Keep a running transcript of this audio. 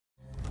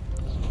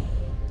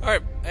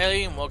Alright,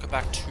 Ellie, and welcome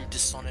back to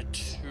Dishonored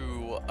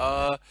 2.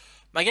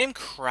 My game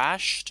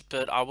crashed,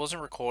 but I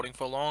wasn't recording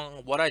for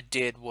long. What I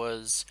did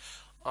was,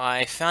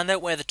 I found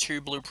out where the two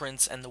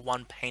blueprints and the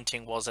one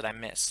painting was that I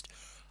missed.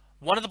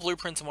 One of the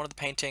blueprints and one of the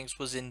paintings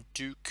was in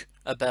Duke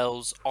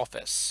Abel's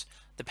office.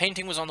 The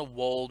painting was on the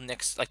wall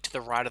next, like, to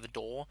the right of the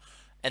door,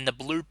 and the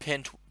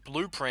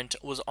blueprint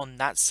was on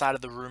that side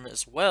of the room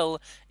as well,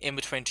 in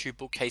between two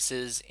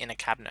bookcases in a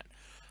cabinet.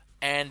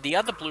 And the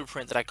other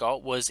blueprint that I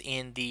got was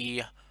in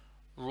the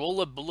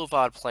Roller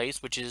Boulevard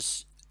place, which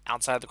is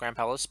outside the Grand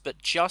Palace, but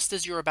just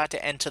as you're about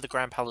to enter the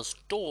Grand Palace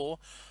door,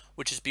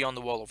 which is beyond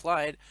the Wall of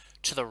Light,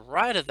 to the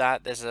right of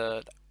that, there's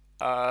an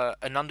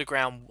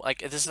underground, like,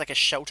 this is like a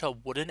shelter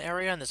wooden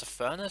area, and there's a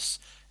furnace,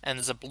 and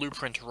there's a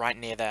blueprint right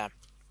near there.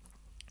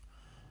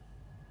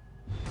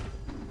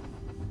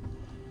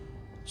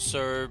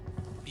 So,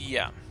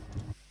 yeah.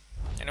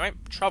 Anyway,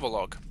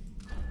 travelogue.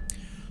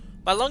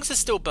 My lungs are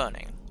still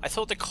burning. I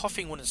thought the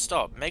coughing wouldn't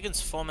stop. Megan's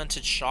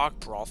fermented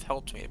shark broth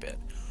helped me a bit.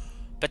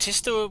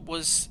 Bethesda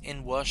was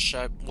in worse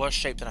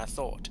shape than I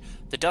thought.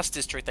 The dust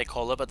district, they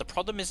call it, but the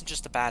problem isn't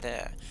just the bad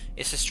air.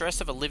 It's the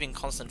stress of a living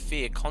constant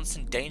fear,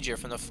 constant danger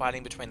from the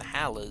fighting between the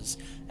Howlers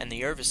and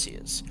the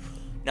Overseers.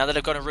 Now that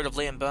I've gotten rid of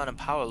Liam Byrne and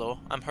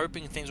Paolo, I'm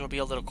hoping things will be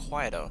a little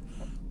quieter.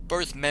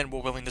 Both men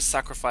were willing to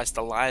sacrifice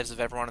the lives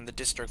of everyone in the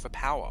district for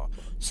power,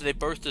 so they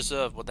both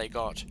deserve what they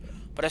got.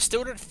 But I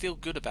still don't feel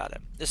good about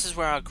it. This is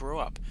where I grew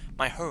up,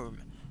 my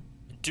home.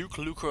 Duke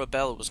Lucro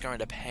Abel was going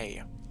to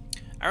pay.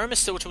 Aramis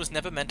Stilton was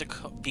never meant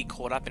to be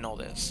caught up in all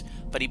this,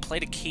 but he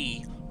played a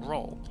key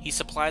role. He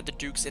supplied the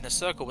Duke's inner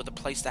circle with a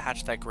place to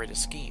hatch that greater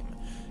scheme.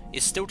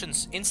 In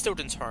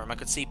Stilton's home, I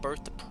could see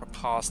both the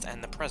past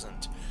and the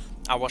present.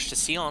 I watched a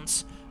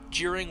seance,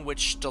 during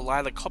which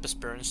Delilah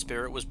Copperspoon's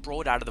spirit was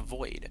brought out of the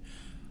void,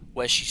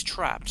 where she's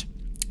trapped,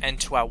 and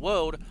to our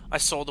world, I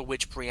saw the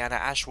witch Brianna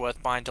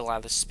Ashworth bind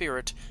Delilah's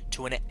spirit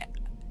to an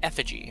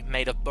effigy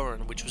made of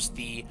bone, which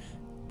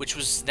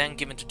was then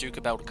given to Duke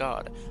Abel to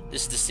guard.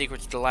 This is the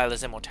secret to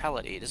Delilah's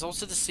immortality. It is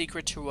also the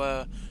secret to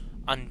her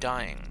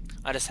undying.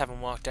 I just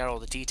haven't worked out all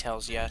the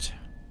details yet.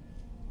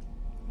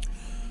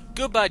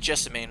 Goodbye,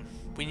 Jessamine.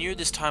 We knew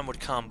this time would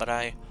come, but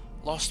I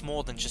lost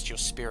more than just your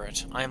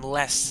spirit. I am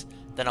less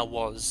than I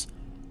was.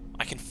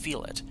 I can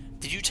feel it.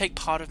 Did you take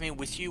part of me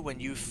with you when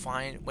you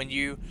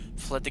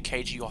fled the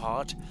cage of your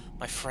heart?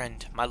 My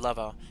friend, my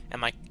lover,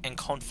 and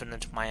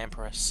confidant, my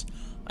empress.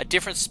 A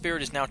different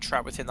spirit is now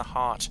trapped within the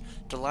heart.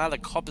 Delilah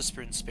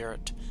Copperspoon's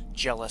spirit.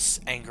 Jealous,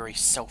 angry,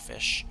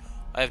 selfish.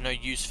 I have no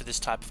use for this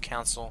type of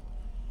counsel.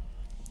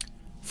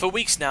 For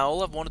weeks now,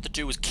 all I've wanted to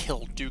do was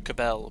kill Duke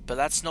Abel, but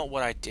that's not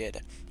what I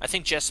did. I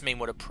think Jessamine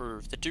would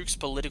approve. The Duke's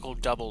political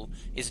double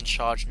is in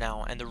charge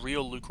now, and the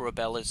real Lucro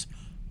Abel is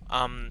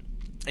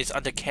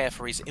under care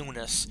for his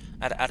illness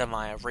at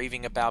Adamaya,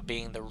 raving about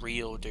being the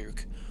real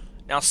Duke.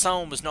 Now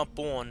someone who was not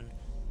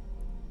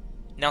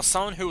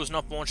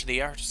born to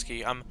the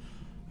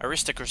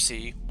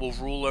aristocracy will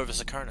rule over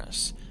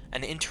Zakonis.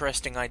 An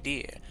interesting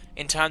idea.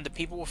 In time, the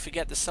people will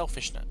forget the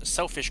selfish,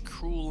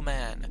 cruel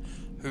man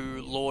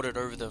who lorded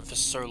over them for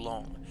so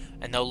long,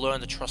 and they'll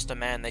learn to trust a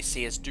man they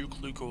see as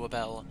Duke Lucro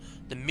Abel,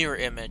 the mirror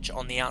image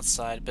on the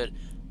outside, but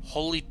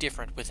wholly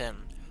different within.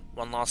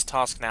 One last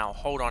task now.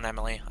 Hold on,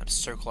 Emily. I'm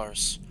so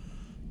close.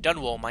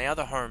 Dunwall, my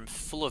other home,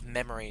 full of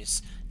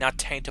memories, now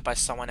tainted by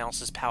someone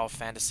else's power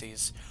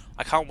fantasies.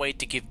 I can't wait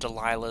to give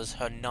Delilah's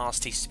her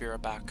nasty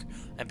spirit back,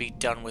 and be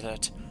done with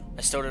it.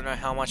 I still don't know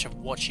how much of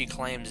what she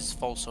claims is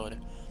falsehood.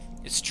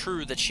 It's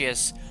true that she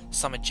has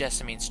some of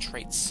Jessamine's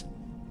traits.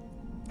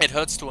 It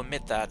hurts to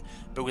admit that,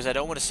 because I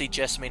don't want to see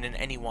Jessamine in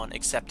anyone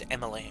except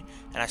Emily,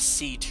 and I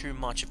see too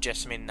much of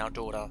Jessamine in our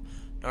daughter.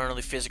 Not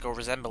only physical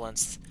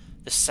resemblance,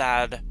 the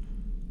sad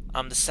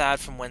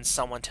from when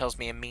someone tells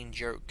me a mean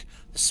joke,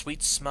 the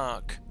sweet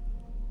smirk.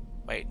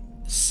 Wait,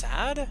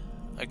 sad?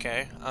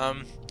 Okay,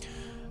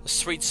 the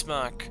sweet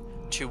smirk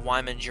to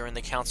Wyman during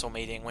the council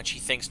meeting when she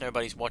thinks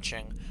nobody's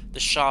watching, the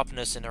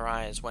sharpness in her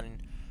eyes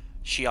when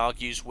she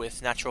argues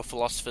with natural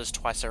philosophers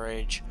twice her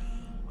age.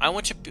 I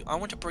want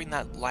to bring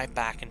that light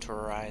back into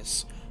her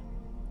eyes.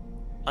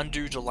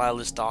 Undo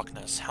Delilah's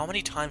darkness. How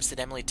many times did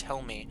Emily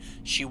tell me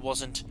she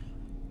wasn't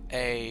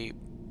a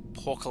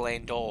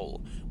porcelain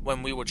doll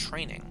when we were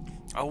training?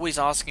 Always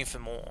asking for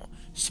more,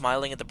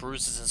 smiling at the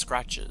bruises and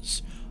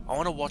scratches. I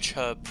want to watch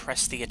her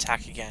press the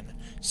attack again,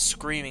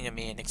 screaming at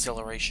me in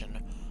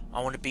exhilaration.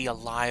 I want to be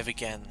alive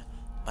again,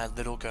 my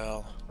little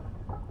girl.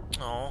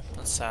 Oh,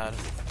 that's sad.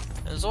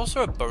 There's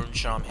also a bone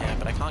charm here,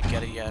 but I can't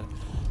get it yet.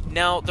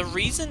 Now, the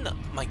reason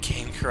my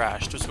game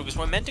crashed was because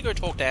we're meant to go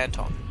talk to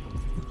Anton.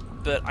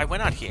 But I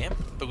went out here,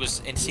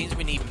 because it seems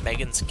we need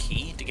Megan's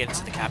key to get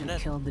into the cabinet.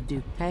 You killed the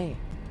Duke. Hey,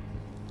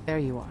 there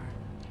you are.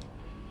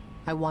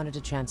 I wanted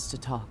a chance to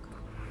talk.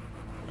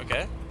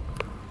 Okay.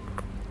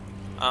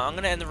 I'm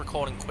gonna end the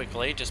recording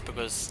quickly, just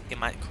because it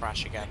might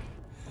crash again.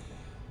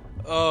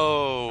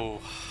 Oh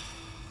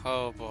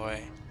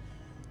boy.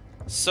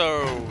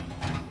 So,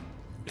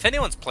 if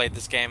anyone's played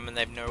this game and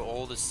they know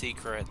all the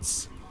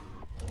secrets,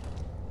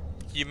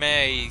 you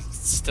may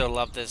still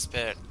love this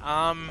bit.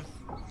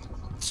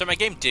 So my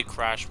game did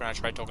crash when I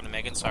tried talking to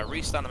Megan, so I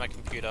restarted my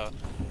computer.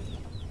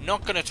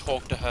 Not gonna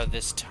talk to her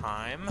this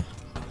time.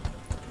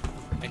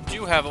 I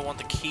do, however, want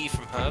the key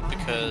from her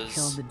because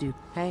Killed the Duke.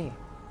 Hey,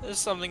 there's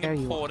something there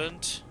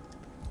important.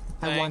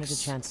 I wanted a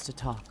Thanks. chance to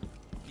talk.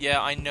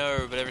 Yeah, I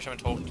know, but every time I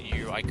talk to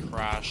you, I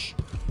crash.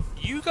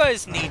 You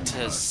guys need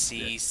to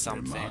see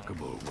something.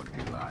 Remarkable what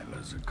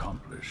Delilah's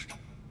accomplished,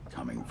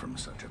 coming from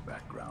such a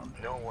background.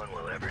 No one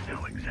will ever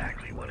know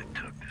exactly what it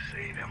took to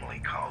save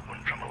Emily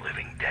Kaldwin from a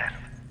living death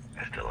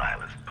as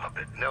Delilah's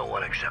puppet. No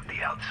one except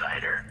the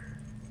outsider,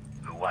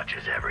 who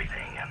watches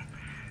everything and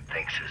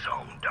thinks his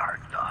own dark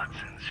thoughts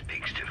and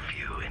speaks to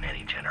few in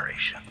any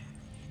generation.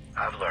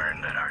 I've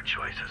learned that our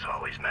choices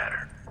always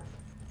matter.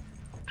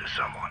 To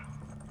someone.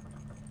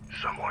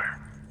 Somewhere.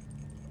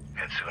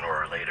 And sooner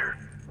or later,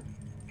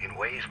 in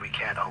ways we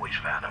can't always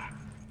fathom,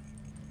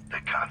 the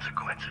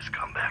consequences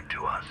come back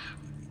to us.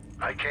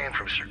 I came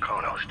from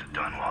Serkonos to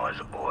Dunwall as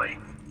a boy.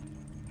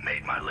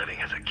 Made my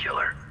living as a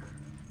killer.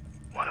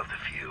 One of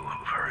the few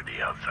who've heard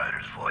the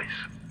outsider's voice.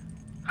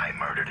 I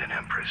murdered an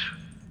Empress,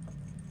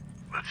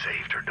 but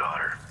saved her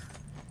daughter,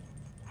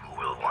 who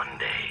will one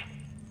day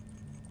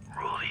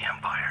rule the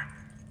Empire.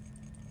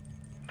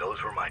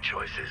 Those were my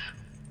choices.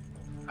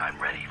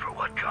 I'm ready for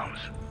what comes.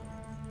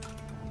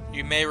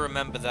 You may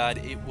remember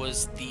that it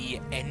was the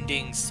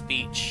ending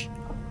speech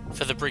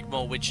for the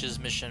Brigmore Witches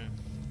mission.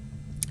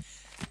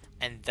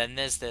 And then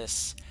there's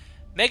this.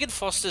 Megan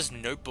Foster's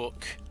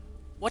notebook.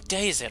 What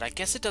day is it? I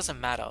guess it doesn't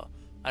matter.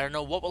 I don't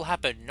know what will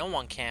happen, no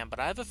one can, but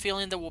I have a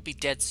feeling that we'll be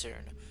dead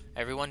soon.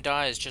 Everyone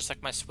dies, just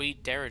like my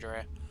sweet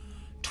Deirdre.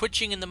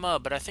 Twitching in the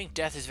mud, but I think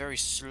death is very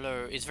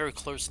slow. It's very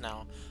close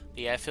now.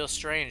 The air feels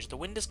strange. The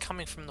wind is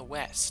coming from the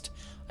west.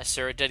 I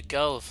saw a dead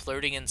girl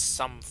floating in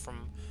some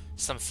foam.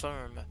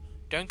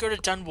 Don't go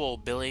to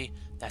Dunwall, Billy.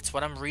 That's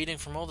what I'm reading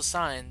from all the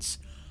signs.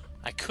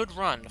 I could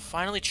run,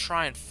 finally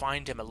try and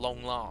find him at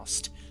long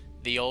last.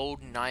 The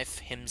old knife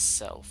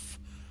himself.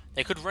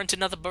 They could rent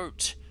another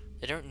boat.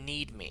 They don't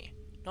need me.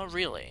 Not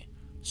really.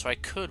 So I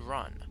could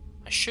run.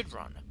 I should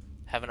run.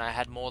 Haven't I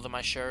had more than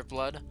my share of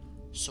blood?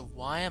 So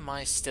why am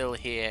I still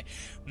here?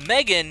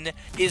 Megan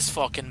is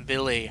fucking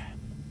Billy.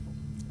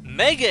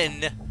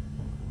 Megan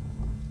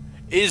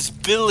is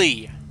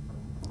Billy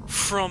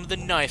from the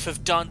Knife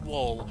of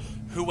Dunwall,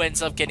 who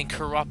ends up getting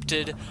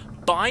corrupted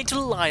by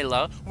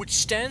Delilah, which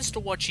stands to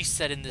what she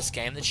said in this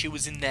game, that she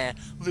was in their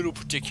little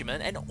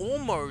predicament and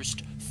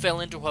almost fell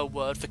into her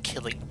word for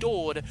killing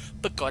Dord,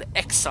 but got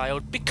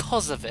exiled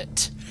because of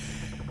it.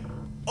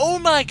 Oh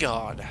my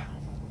god.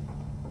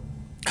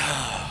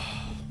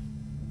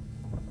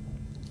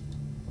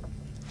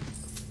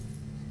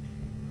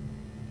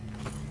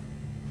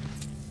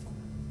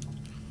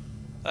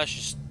 That's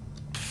just...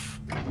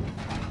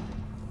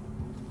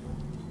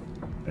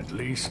 At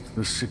least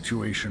the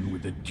situation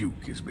with the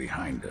Duke is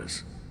behind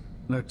us.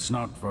 Let's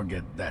not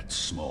forget that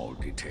small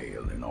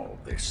detail in all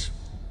this.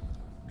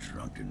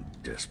 Drunken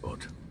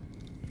despot.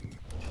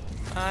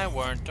 I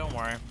won't, don't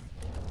worry.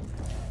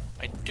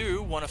 I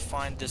do want to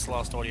find this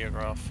last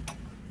audiograph.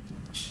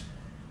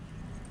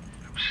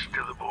 I'm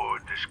still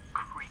aboard this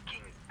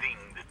creaking thing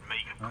that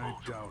Megan I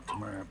calls doubt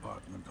my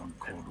apartment on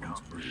Cordon's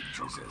Bridge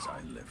is as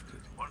I left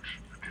it. once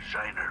the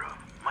designer of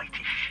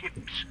mighty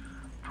ships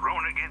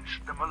thrown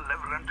against the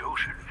malevolent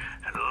ocean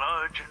and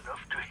large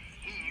enough to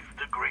heave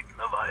the great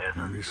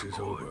Leviathan. When this is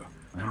over,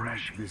 I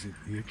might visit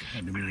the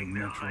Academy of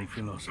Natural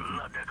Philosophy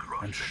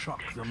and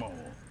shock them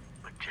all.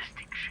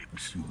 Majestic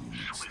ships Assuming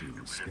it swift still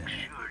with stands.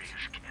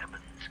 luxurious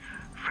cabins,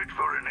 fit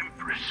for an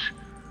empress.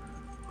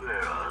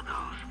 Where are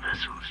those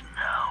vessels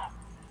now?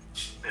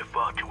 They're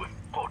far too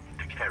important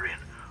to carry an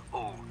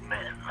old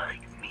man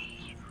like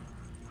me.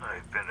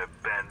 I've been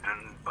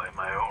abandoned by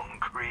my own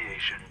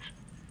creations.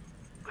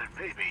 But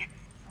maybe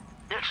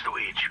that's the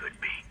way it should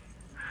be.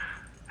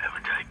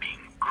 Haven't I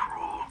been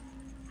cruel,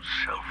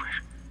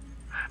 selfish?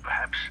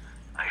 Perhaps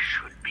I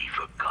should be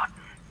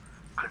forgotten,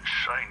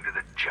 consigned to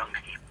the junk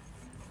heap.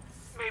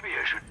 Maybe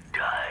I should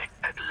die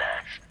at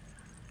last.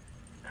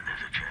 And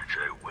there's a chance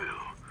I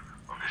will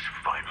on this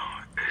final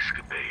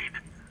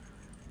escapade.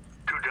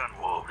 To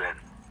Dunwall, then.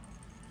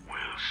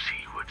 We'll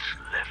see what's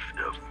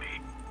left of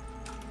me.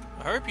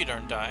 I hope you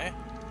don't die.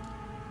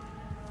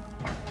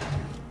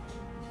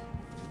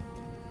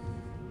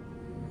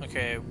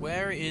 Okay,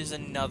 where is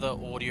another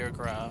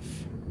audiograph?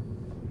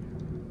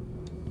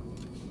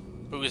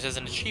 Because there's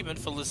an achievement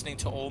for listening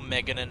to all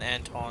Megan and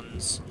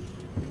Anton's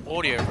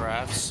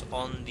audiographs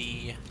on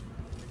the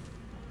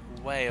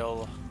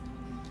whale.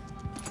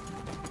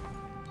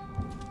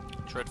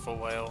 Dreadful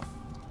whale.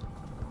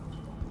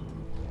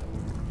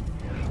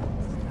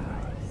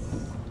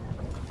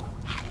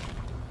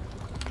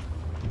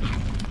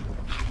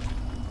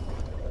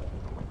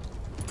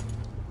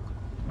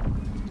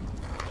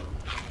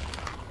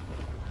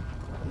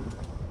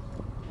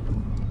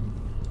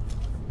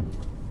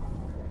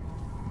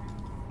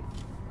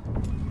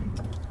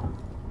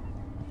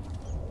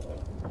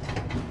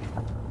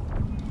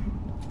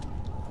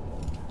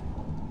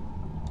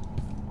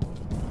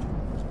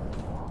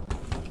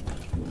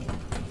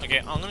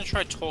 Okay, I'm gonna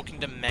try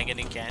talking to Megan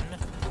again.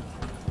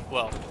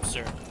 Well,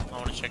 sir, I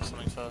want to check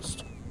something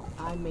first.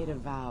 I made a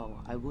vow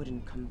I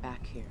wouldn't come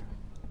back here.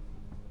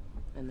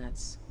 And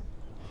that's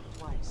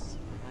twice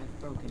I've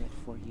broken it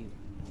for you.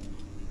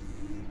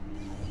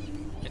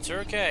 It's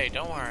okay,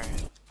 don't worry.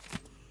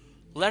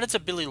 Letter to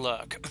Billy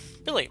Lurk.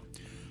 Billy,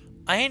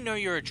 I ain't know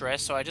your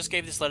address, so I just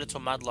gave this letter to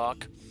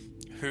Mudlark,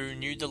 who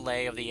knew the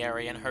lay of the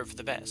area and hoped for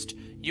the best.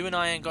 You and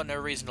I ain't got no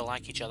reason to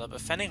like each other,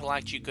 but Fennec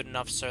liked you good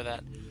enough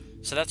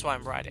so that's why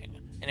I'm writing.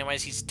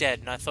 Anyways, he's dead,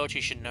 and I thought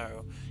you should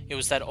know. It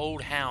was that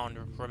old hound,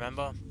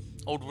 remember?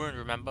 Old wound,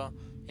 remember?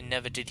 It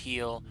never did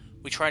heal.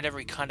 We tried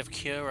every kind of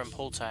cure and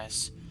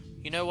poultice.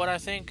 You know what I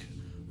think?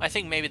 I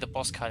think maybe the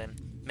boss cut him.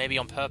 Maybe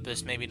on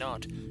purpose, maybe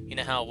not. You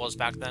know how it was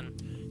back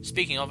then?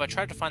 Speaking of, I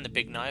tried to find the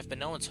big knife, but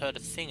no one's heard a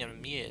thing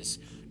in years.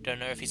 Don't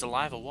know if he's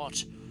alive or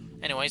what.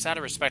 Anyways, out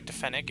of respect to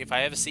Fennec, if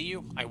I ever see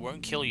you, I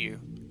won't kill you.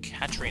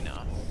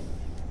 Katrina.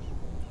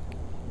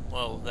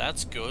 Well,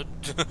 that's good.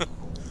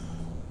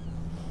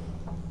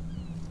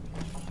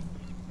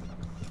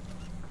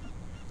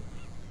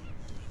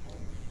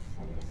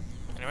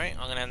 Anyway,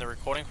 I'm gonna end the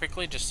recording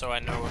quickly, just so I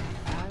know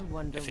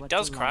if it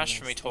does crash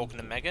for me talking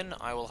to Megan,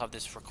 I will have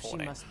this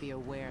recording. She must be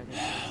aware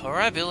that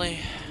Alright, Billy.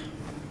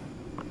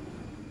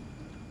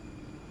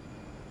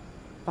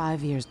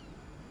 5 years.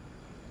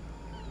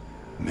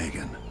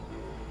 Megan.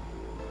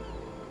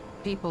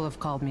 People have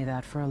called me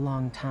that for a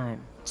long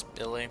time, It's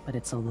Billy. but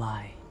it's a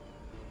lie.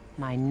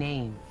 My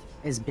name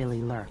is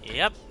Billy Lurk.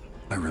 Yep.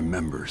 I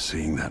remember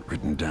seeing that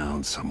written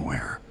down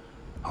somewhere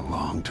a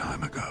long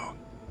time ago.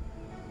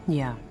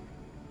 Yeah.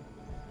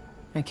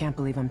 I can't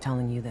believe I'm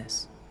telling you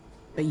this,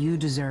 but you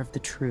deserve the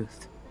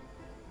truth.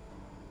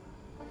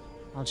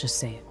 I'll just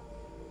say it.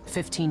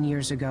 15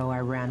 years ago, I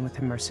ran with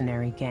a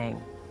mercenary gang.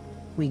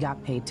 We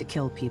got paid to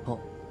kill people.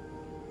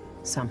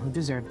 Some who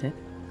deserved it,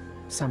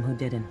 some who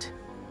didn't.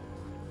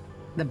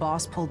 The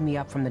boss pulled me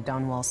up from the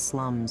Dunwall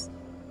slums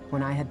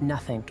when I had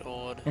nothing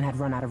God. and had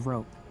run out of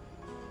rope.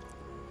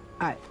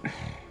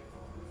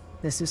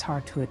 This is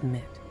hard to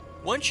admit.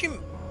 Weren't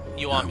you...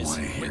 You are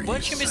missing... Wait,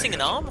 weren't you missing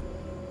an arm?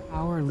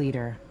 Our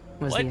leader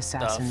was What the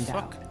assassin the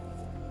fuck? Dowd,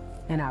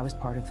 and I was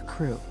part of the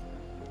crew.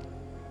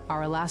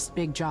 Our last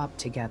big job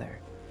together,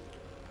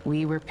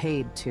 we were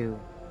paid to...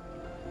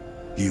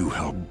 You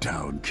helped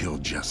Dowd kill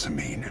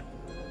Jessamine.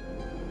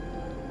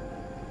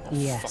 I'll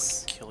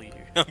Yes. fucking kill you.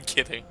 I'm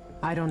kidding.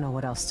 I don't know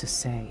what else to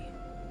say.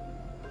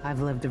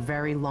 I've lived a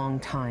very long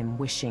time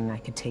wishing I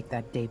could take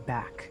that day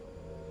back,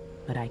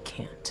 but I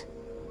can't.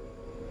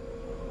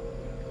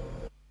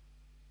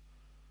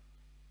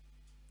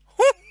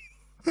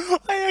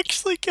 I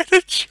actually get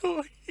a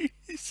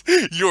choice.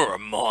 You're a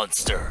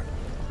monster.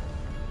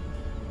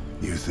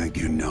 You think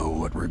you know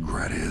what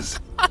regret is?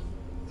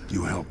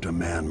 You helped a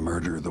man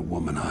murder the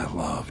woman I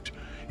loved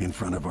in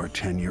front of our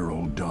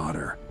 10-year-old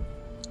daughter.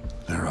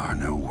 There are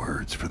no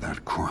words for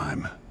that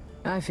crime.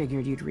 I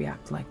figured you'd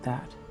react like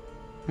that.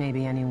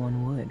 Maybe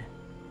anyone would.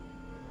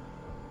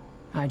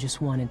 I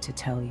just wanted to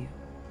tell you.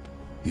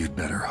 You'd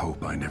better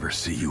hope I never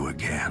see you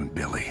again,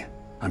 Billy.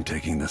 I'm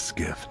taking the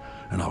skiff,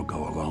 and I'll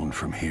go alone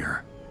from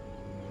here.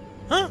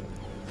 Huh?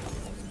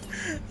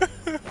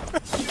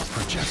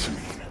 For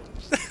Jessamine.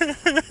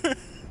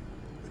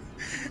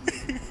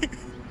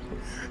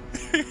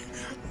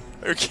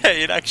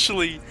 Okay, it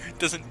actually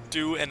doesn't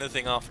do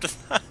anything after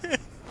that.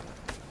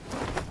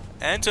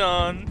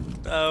 Anton!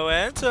 Oh,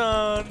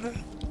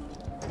 Anton!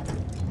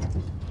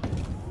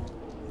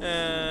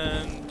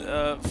 And,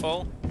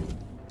 fall.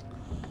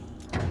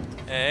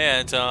 Hey,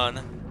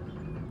 Anton.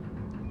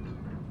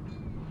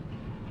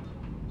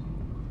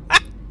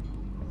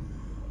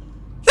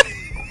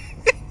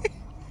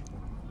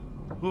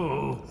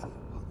 Oh.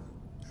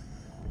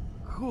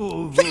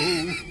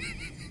 Corvo.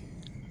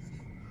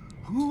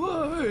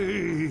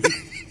 Why?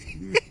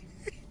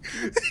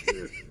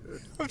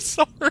 I'm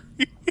sorry.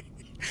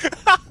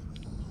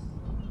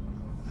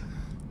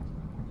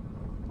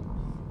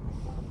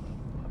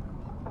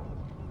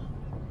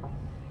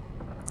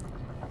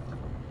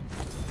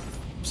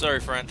 Sorry,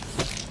 friend.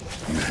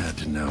 You had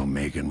to know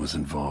Megan was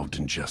involved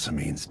in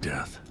Jessamine's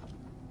death.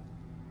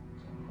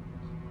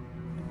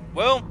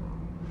 Well,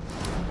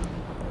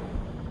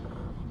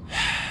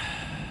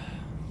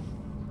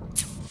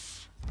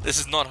 this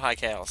is not high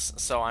chaos,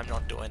 so I'm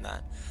not doing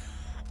that.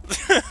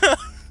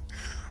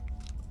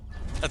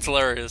 That's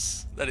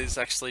hilarious. That is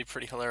actually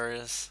pretty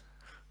hilarious.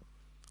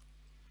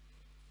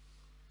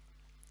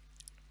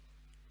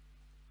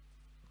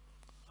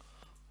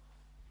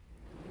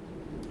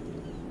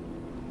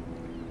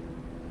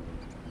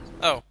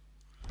 Oh.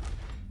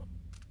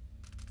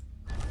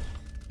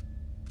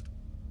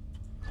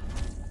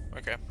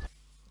 Okay.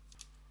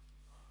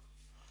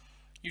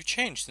 You've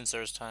changed since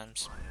those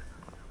times.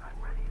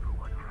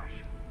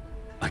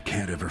 I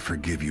can't ever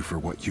forgive you for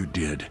what you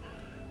did,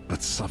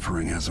 but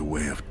suffering has a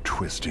way of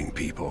twisting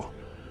people.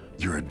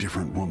 You're a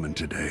different woman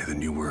today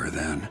than you were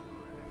then.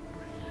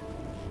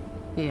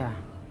 Yeah.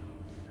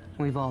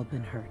 We've all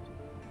been hurt.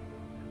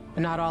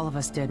 But not all of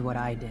us did what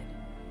I did.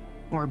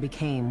 Or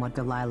became what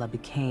Delilah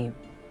became.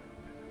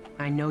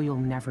 I know you'll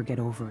never get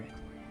over it.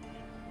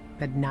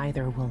 But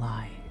neither will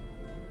I.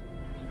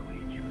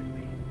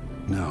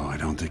 No, I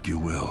don't think you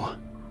will.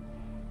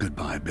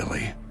 Goodbye,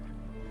 Billy.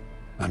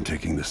 I'm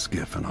taking the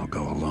skiff and I'll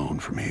go alone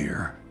from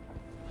here.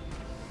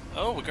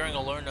 Oh, we're going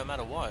alone no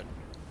matter what.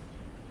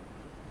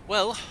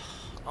 Well,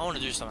 I want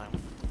to do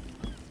something.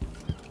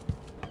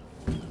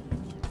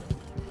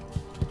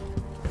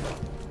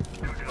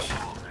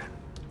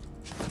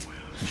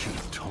 You should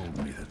have told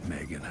me that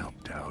Megan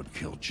helped Dowd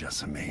kill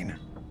Jessamine.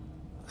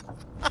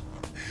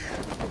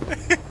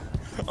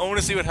 I want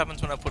to see what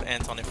happens when I put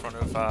Anton in front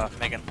of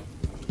Megan.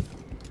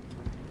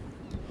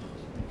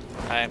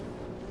 Hi.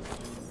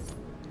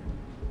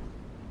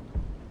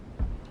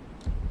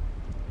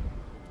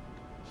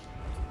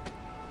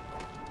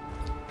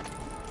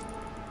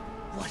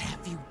 What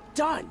have you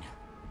done?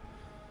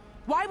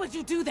 Why would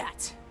you do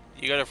that?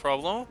 You got a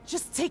problem?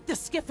 Just take the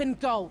skiff and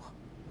go.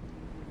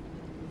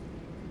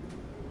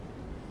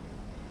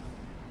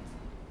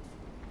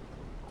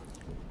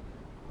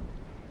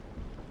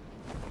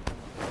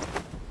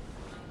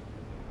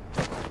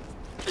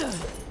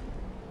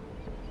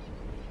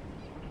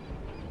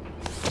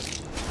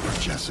 For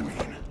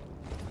Jessamine.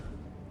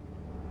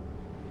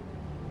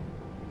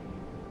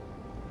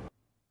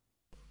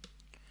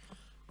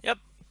 Yep.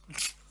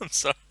 I'm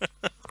sorry.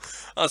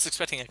 I was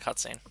expecting a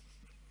cutscene.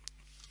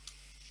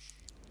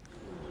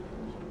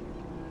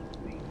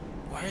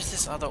 Where is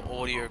this other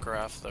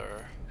audiograph,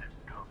 though?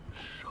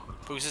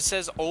 Because it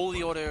says all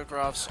the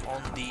audiographs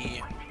on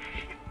the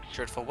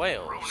Dreadful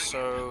Whale,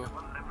 so...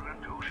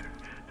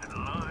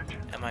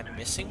 Am I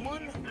missing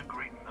one? The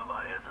great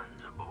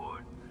leviathans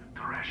aboard,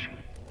 thrashing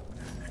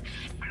and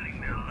spilling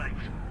their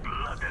life's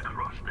blood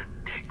across the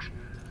decks.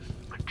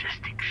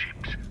 Majestic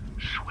ships,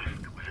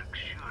 swift with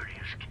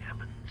luxurious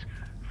cabins,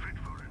 fit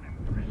for an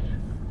empress.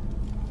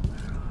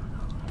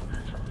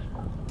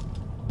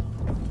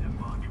 Their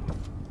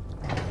monument.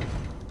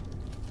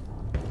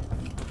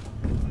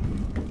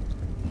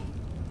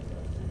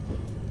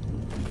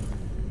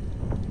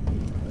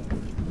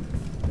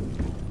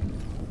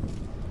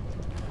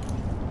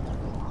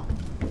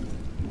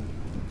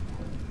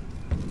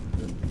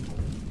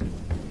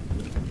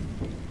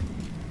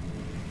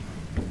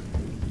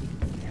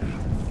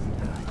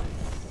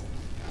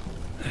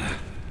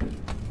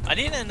 I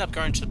didn't end up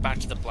going back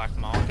to the black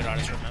market, I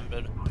just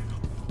remembered.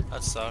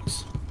 That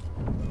sucks.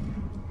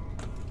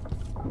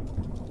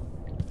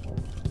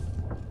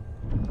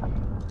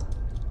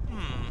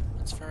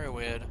 That's very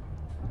weird.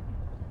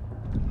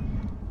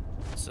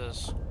 What's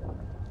this?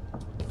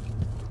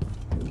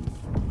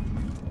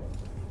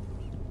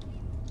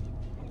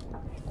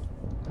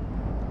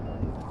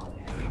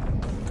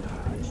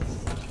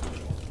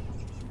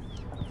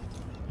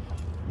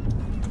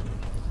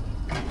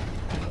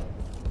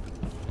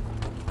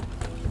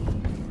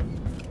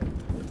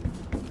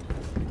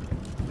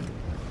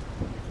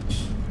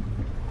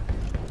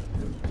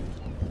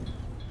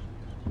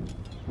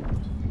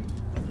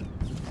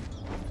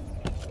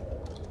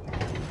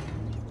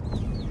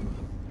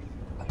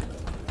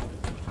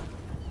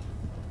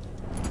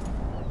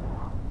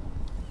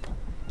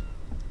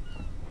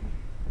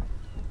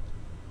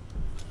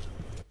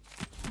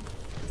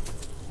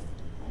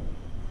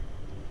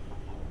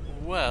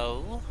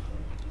 Well,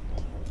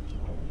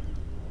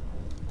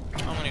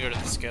 I'm gonna go to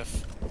the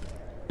skiff.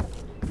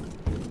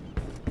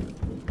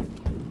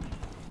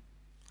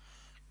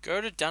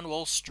 Go to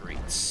Dunwall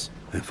Streets.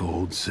 If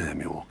old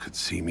Samuel could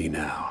see me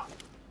now.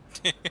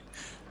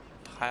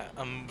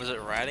 Was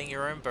it riding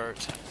your own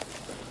boat?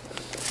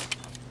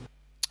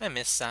 I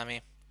miss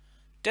Sammy.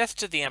 Death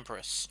to the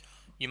Empress.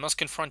 You must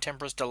confront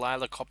Empress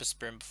Delilah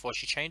Copperspoon before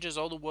she changes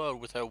all the world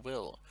with her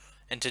will.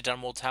 Enter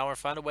Dunwall Tower and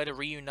find a way to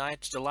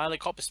reunite Delilah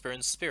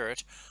Copperspoon's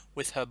spirit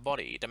with her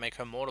body to make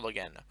her mortal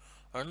again.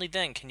 Only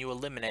then can you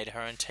eliminate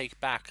her and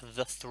take back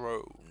the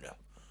throne.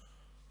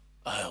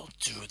 I'll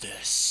do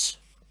this.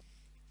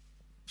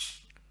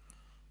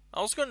 I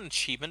also got an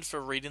achievement for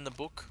reading the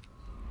book,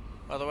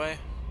 by the way.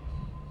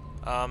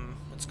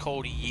 It's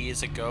called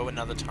Years Ago,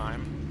 Another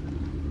Time.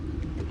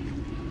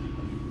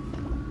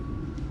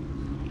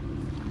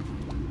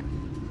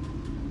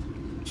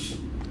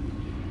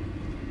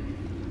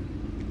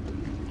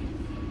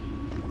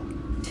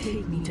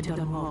 Take me to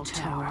Dunwall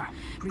Tower.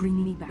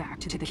 Bring me back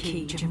to the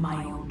cage in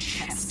my own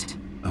chest.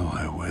 Oh,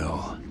 I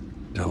will.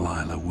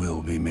 Delilah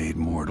will be made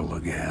mortal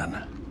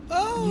again.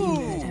 You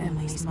let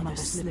Emily's mother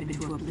slip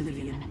into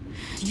oblivion.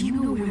 Do you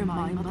know where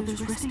my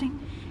mother's resting?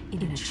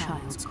 In a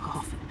child's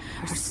coffin,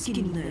 her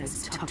skinny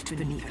legs tucked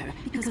beneath her,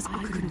 because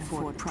I couldn't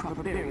afford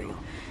proper burial,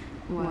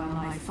 while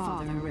my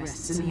father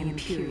rests in the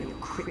Imperial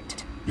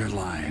crypt. You're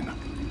lying.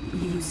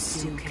 You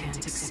still can't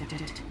accept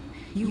it.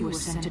 You were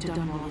sent to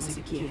Dunwall as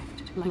a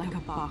gift, like a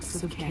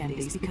box of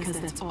candies, because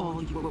that's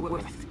all you were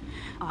worth.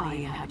 I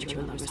had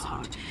your mother's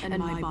heart, and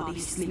my body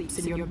sleeps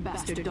in your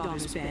bastard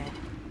daughter's bed.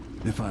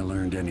 If I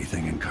learned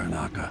anything in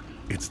Karnaca,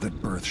 it's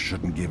that birth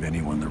shouldn't give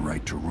anyone the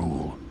right to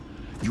rule.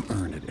 You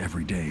earn it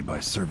every day by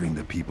serving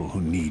the people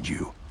who need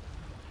you.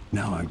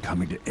 Now I'm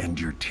coming to end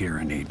your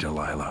tyranny,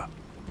 Delilah.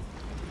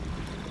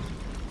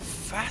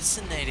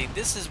 fascinating.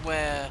 This is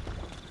where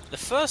the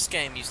first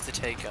game used to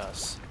take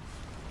us.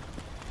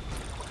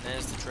 And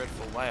there's the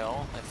dreadful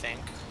whale, I think.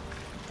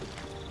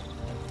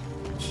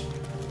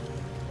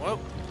 Well,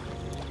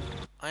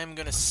 I am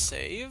gonna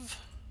save.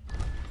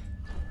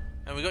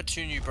 And we got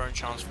 2 new bone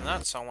charms from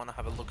that, so I want to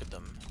have a look at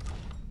them.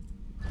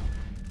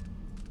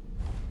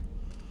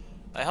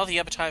 A healthy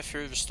appetite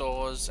food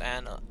restores,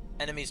 and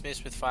enemies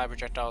miss with fire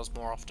projectiles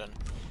more often.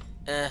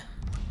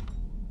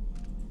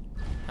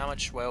 How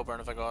much whalebone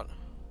have I got?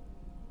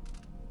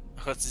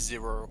 I got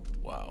 0.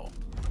 Wow.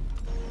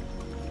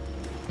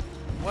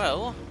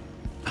 Well.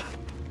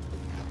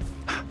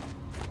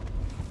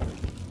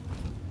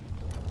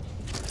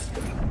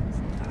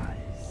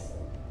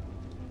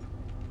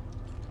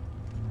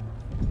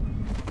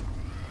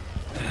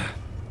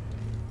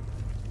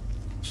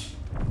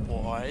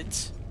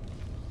 What?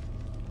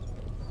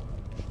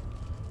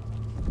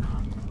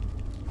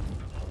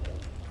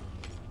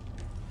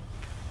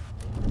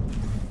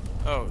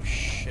 Oh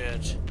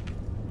shit.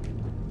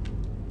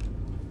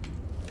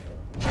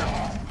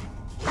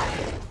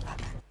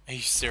 Are you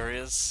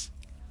serious?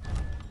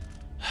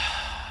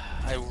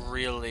 I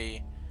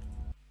really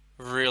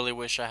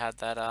wish I had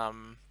that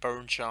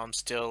bone charm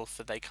still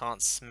for they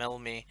can't smell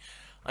me.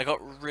 I got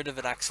rid of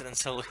it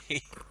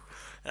accidentally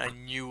and I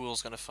knew it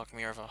was gonna fuck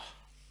me over.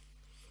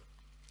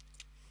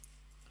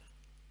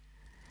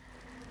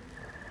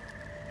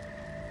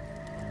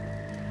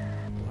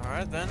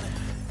 Alright then.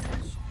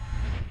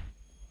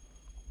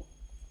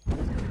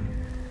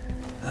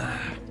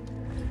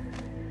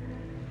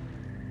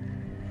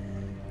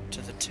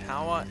 To the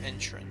tower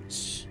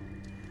entrance.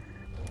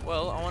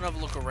 Well, I want to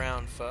have a look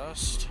around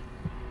first.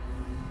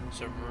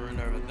 So rune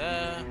over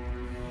there.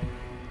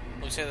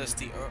 Looks like there's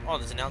the... Oh,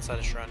 there's an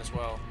outsider shrine as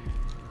well.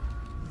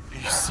 Are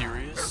you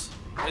serious?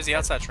 Where's the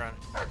outside shrine?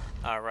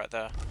 Ah, right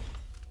there.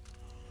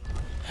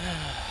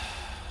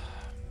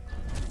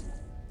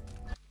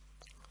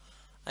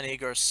 I need to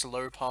go a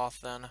slow path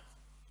then.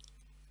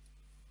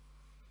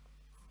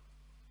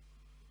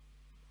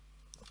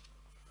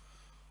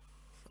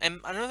 And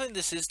I don't think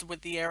this is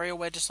with the area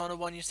where Dishonored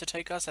 1 used to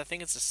take us. I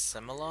think it's a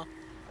similar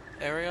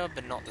area,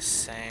 but not the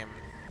same.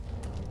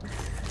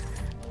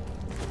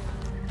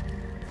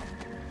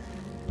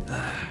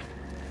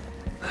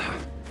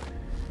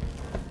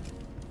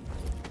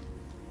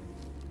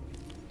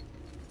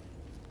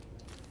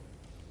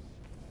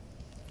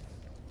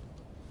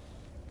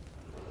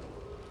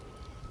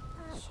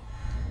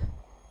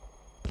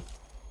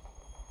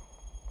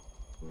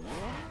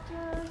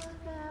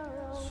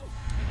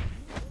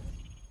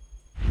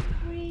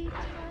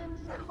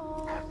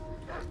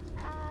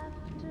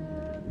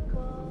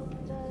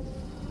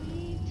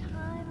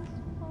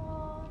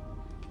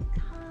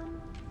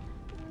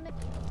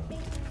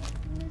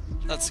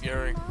 That's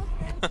scary.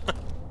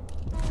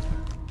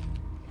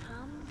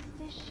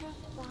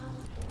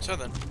 So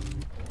then,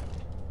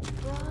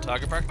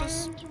 target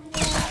practice.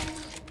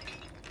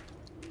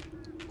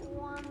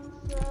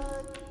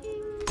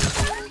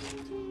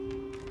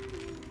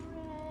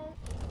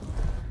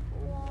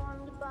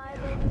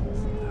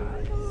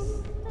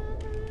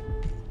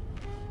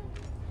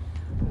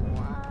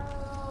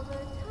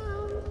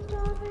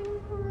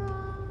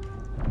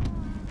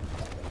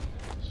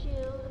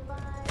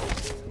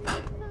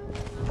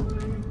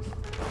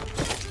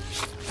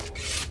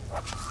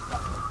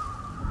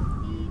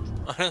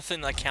 I don't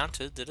think that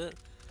counted, did it?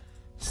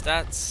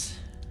 Stats.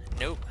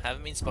 Nope,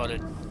 haven't been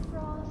spotted.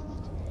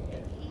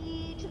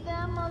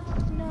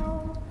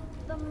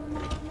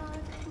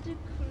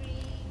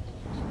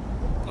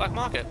 Black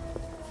market.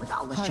 With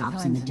all the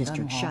shops in the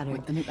district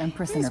shuttered, the new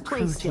Empress and this her crew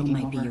place still taking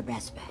might be over. your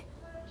best bet.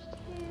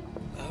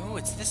 Oh,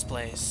 it's this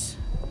place.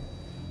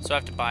 So I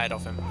have to buy it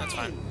off him. That's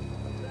fine.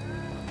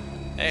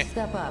 Hey.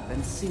 Step up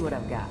and see what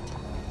I've got.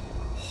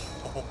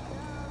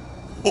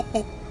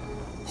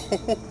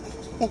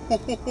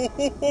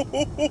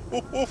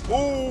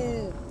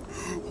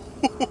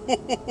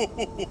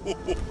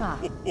 Ah,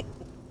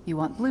 you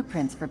want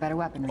blueprints for better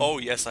weaponry? Oh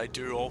yes, I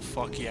do. Oh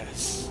fuck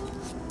yes.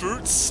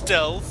 Boot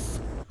stealth.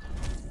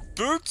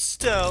 Boot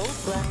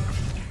stealth.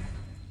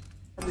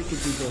 We could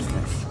do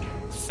business.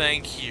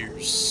 Thank you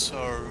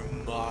so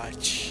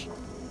much.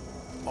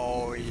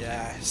 Oh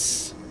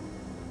yes.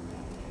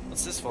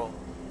 What's this for?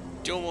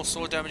 Deal more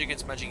sword damage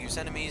against magic use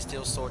enemies.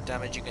 Deal sword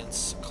damage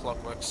against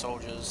clockwork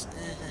soldiers.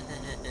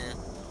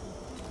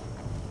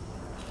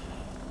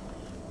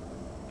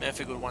 Now if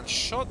I could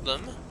one-shot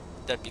them,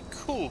 that'd be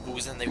cool,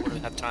 because then they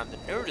wouldn't have time to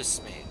notice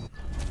me.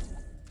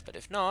 But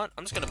if not,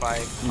 I'm just gonna buy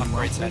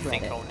upgrades that I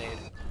think I'll need.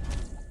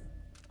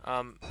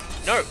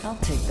 No! I'll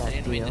take that I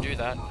didn't mean to deal. do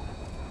that.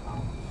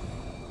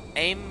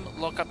 Aim,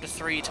 lock up to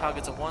 3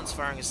 targets at once,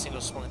 firing a single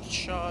splinter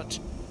shot.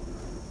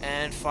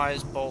 And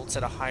fires bolts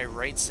at a high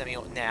rate,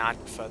 Nah, I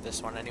prefer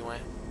this one anyway.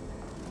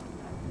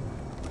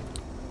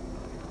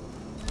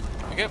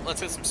 Okay, let's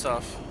get some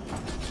stuff.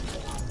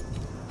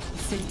 The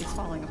city is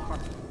falling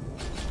apart.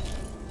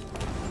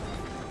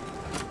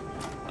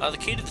 The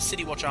key to the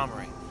City Watch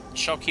Armory. The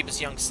shopkeeper's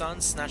young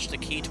son snatched the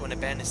key to an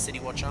abandoned City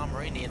Watch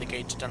Armory near the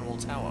gate to Dunwall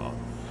Tower.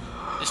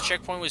 This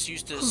checkpoint was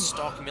used to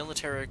stock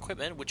military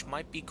equipment, which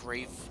might be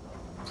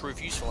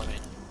prove useful, I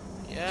mean.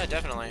 Yeah,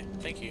 definitely.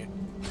 Thank you.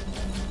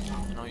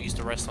 And I'll use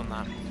the rest on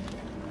that.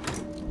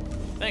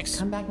 Thanks.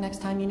 Come back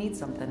next time you need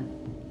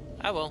something.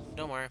 I will.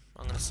 Don't worry.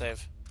 I'm gonna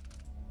save.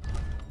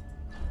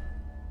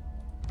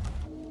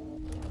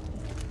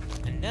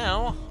 And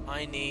now,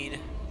 I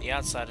need the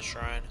Outsider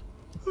Shrine.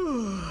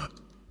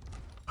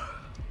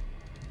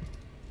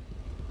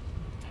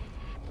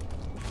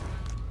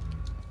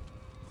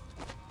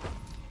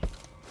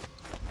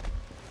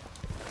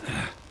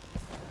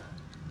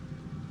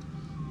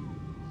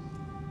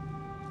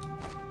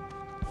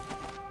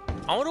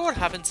 I wonder what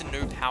happens in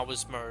No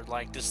Powers mode.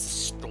 Like, does the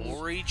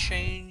story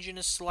change in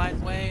a slight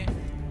way?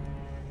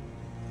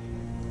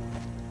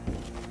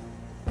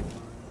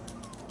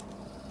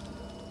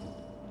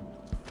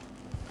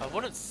 I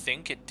wouldn't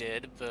think it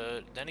did,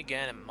 but then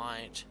again, it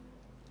might.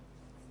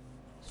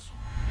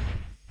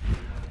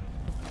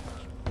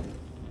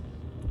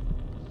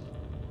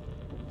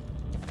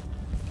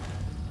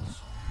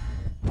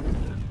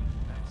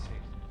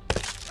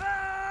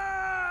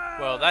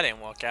 Well, that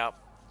didn't work out.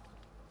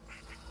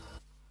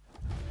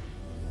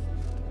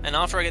 And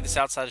after I get this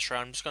Outsider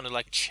Shrine, I'm just going to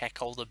like check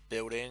all the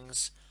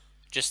buildings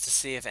just to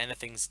see if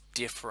anything's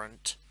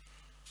different.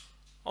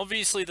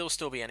 Obviously, there'll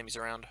still be enemies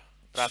around,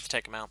 but I have to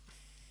take them out.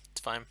 It's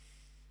fine.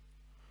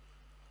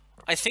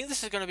 I think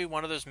this is going to be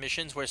one of those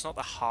missions where it's not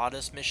the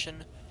hardest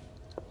mission,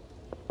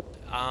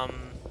 but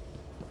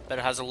it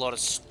has a lot of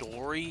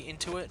story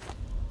into it.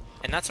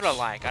 And that's what I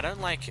like. I don't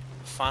like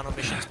final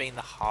missions being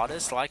the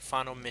hardest. I like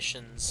final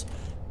missions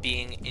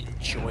being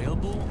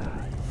enjoyable,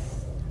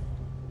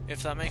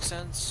 if that makes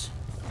sense.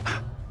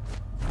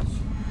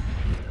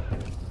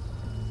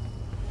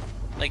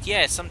 Like,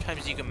 yeah,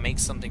 sometimes you can make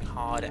something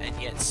hard and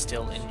yet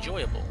still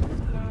enjoyable.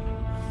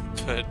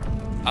 But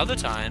other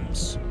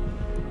times,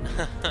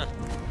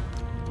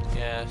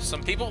 yeah,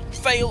 some people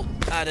fail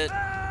at it.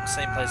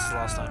 Same place as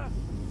last time.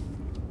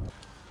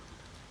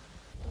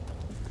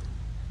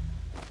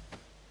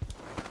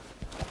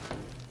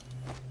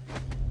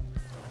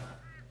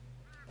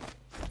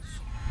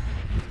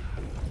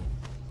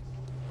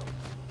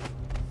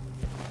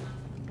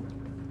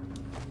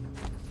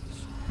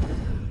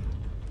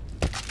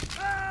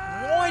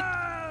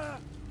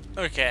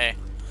 Okay.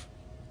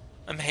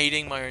 I'm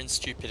hating my own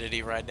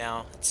stupidity right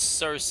now. It's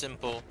so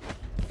simple,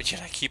 but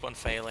yet I keep on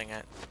failing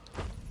it.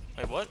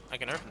 Wait, what? I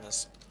can open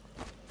this.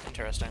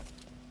 Interesting.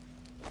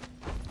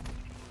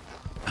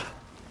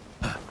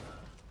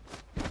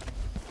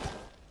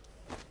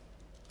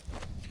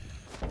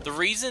 The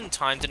reason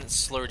time didn't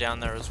slow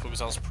down there is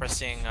because I was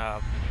pressing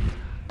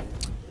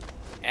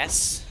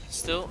S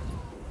still.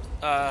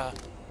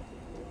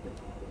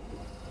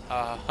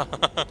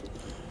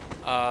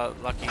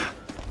 Lucky.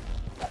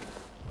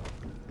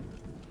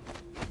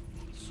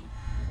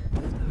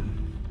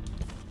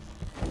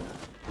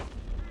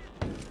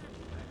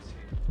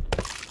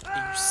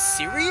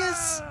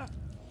 Serious?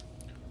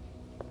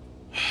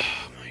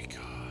 Oh my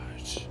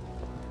god.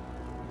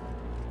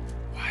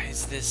 Why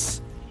is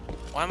this?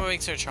 Why am I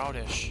being so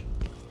childish?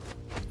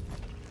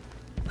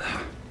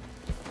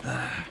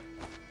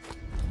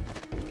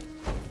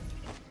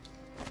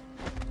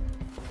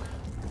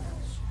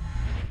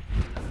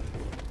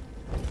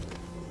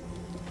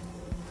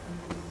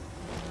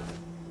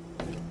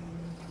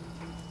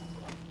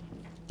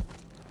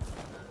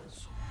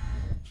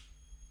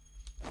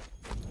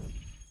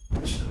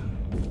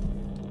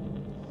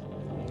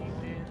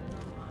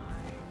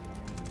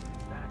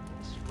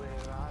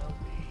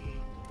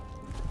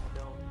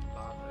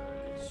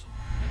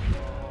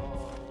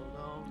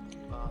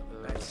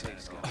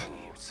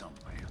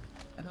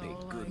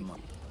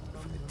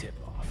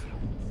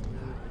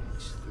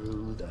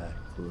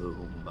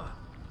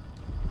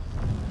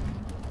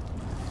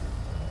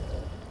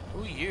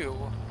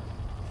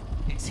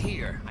 It's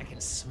here. I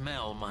can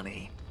smell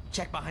money.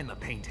 Check behind the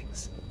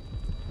paintings.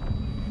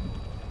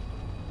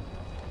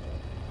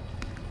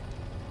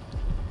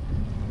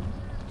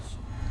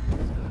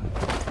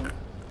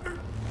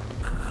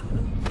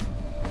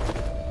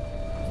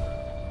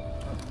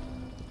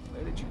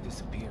 Where did you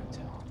disappear to?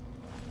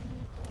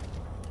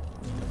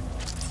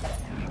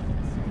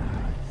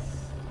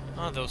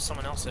 Oh, there was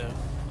someone else there.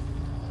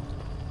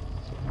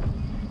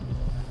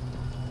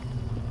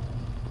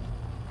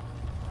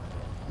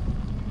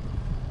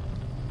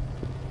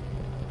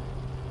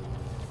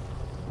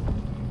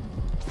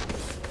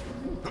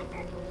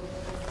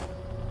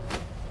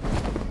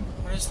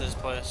 This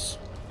place.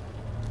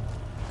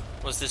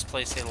 Was this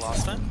place here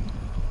last time?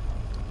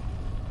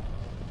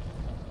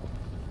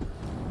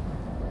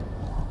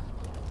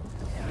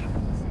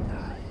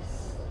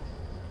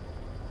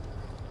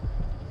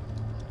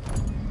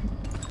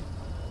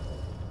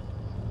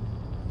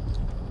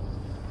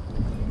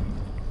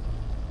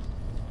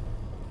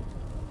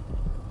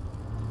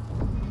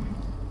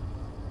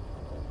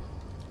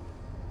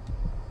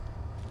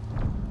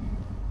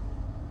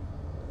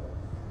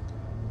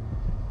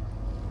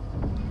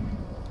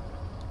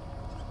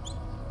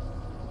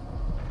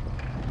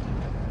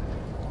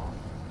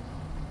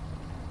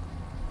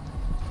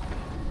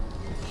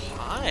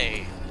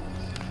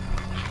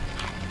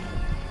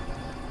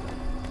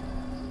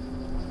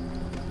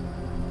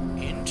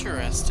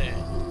 Interesting.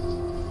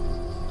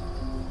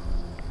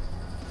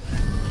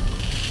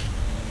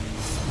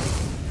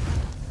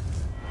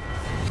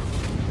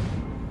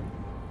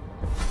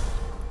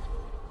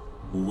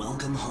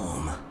 Welcome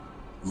home,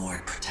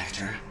 Lord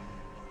Protector.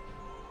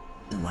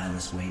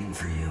 Delilah's waiting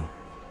for you.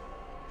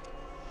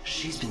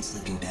 She's been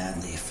sleeping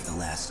badly for the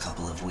last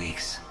couple of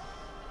weeks,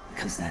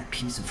 because that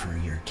piece of her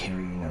you're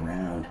carrying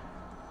around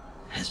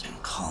has been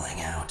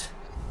calling out,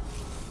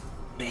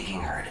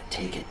 begging her to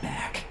take it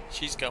back.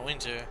 She's going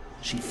to.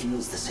 She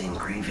feels the same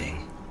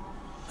craving,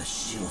 but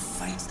she'll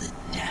fight the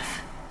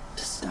death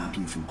to stop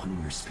you from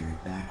putting your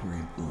spirit back where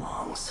it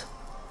belongs.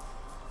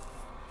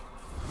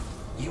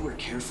 You were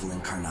careful in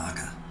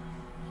Karnaca.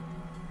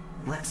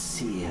 Let's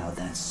see how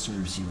that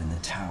serves you in the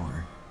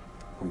tower,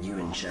 where you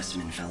and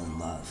Jessamine fell in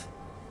love.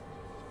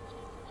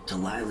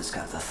 Delilah's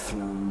got the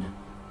throne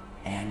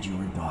and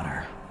your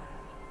daughter.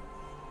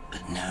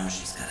 But now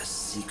she's got a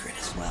secret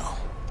as well.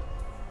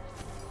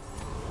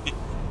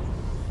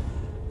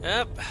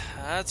 Yep,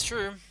 that's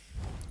true.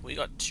 We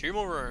got 2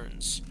 more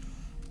runes.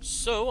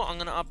 So, I'm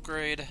gonna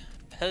upgrade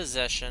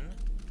Possession.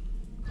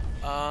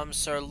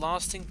 So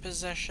Lasting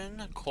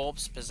Possession,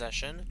 Corpse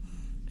Possession,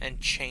 and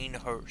Chain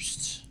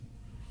Host.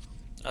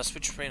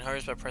 Switch between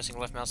hosts by pressing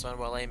left mouse button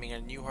while aiming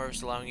at a new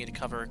host, allowing you to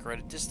cover a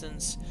greater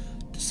distance.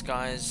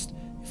 Disguised.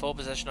 If all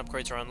possession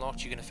upgrades are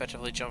unlocked, you can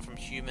effectively jump from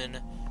human,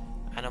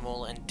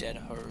 animal, and dead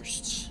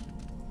hosts.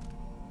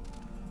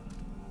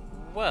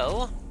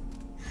 Well,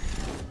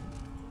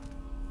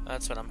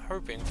 that's what I'm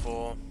hoping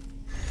for.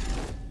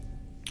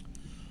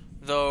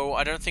 Though,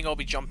 I don't think I'll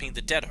be jumping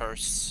the dead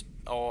hosts,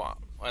 or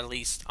at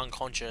least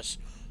unconscious,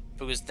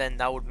 because then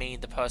that would mean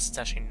the person's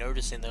actually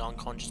noticing the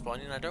unconscious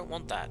body, and I don't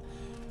want that.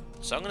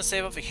 So I'm going to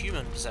save up for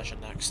human possession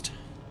next.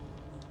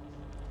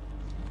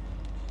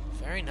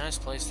 Very nice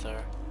place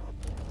though.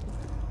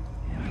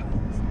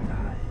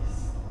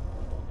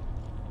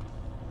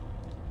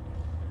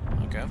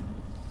 Okay.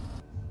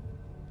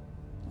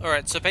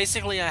 Alright, so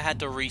basically I had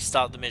to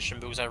restart the mission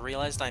because I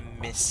realized I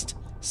missed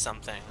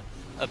something.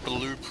 A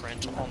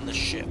blueprint on the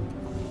ship.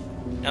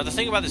 Now the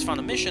thing about this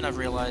final mission I've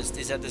realized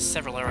is that there's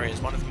several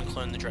areas. One of them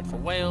including the Dreadful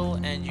Whale,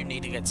 and you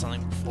need to get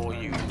something before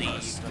you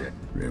leave.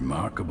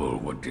 Remarkable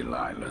what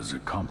Delilah's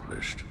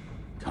accomplished,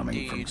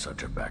 coming from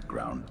such a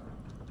background,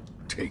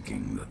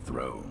 taking the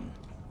throne.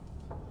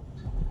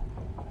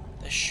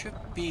 There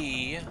should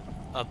be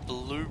a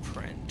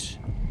blueprint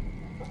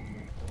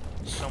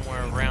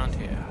somewhere around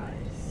here.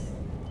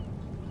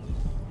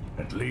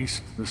 At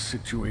least the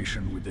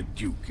situation with the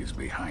Duke is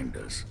behind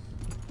us.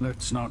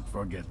 Let's not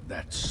forget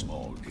that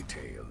small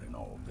detail in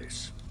all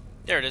this.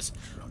 There it is.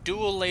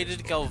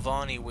 Dual-lated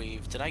Galvani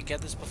weave. Did I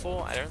get this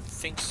before? I don't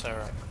think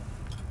so.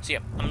 So yeah,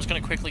 I'm just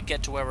going to quickly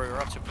get to where we were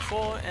up to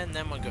before, and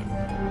then we're good.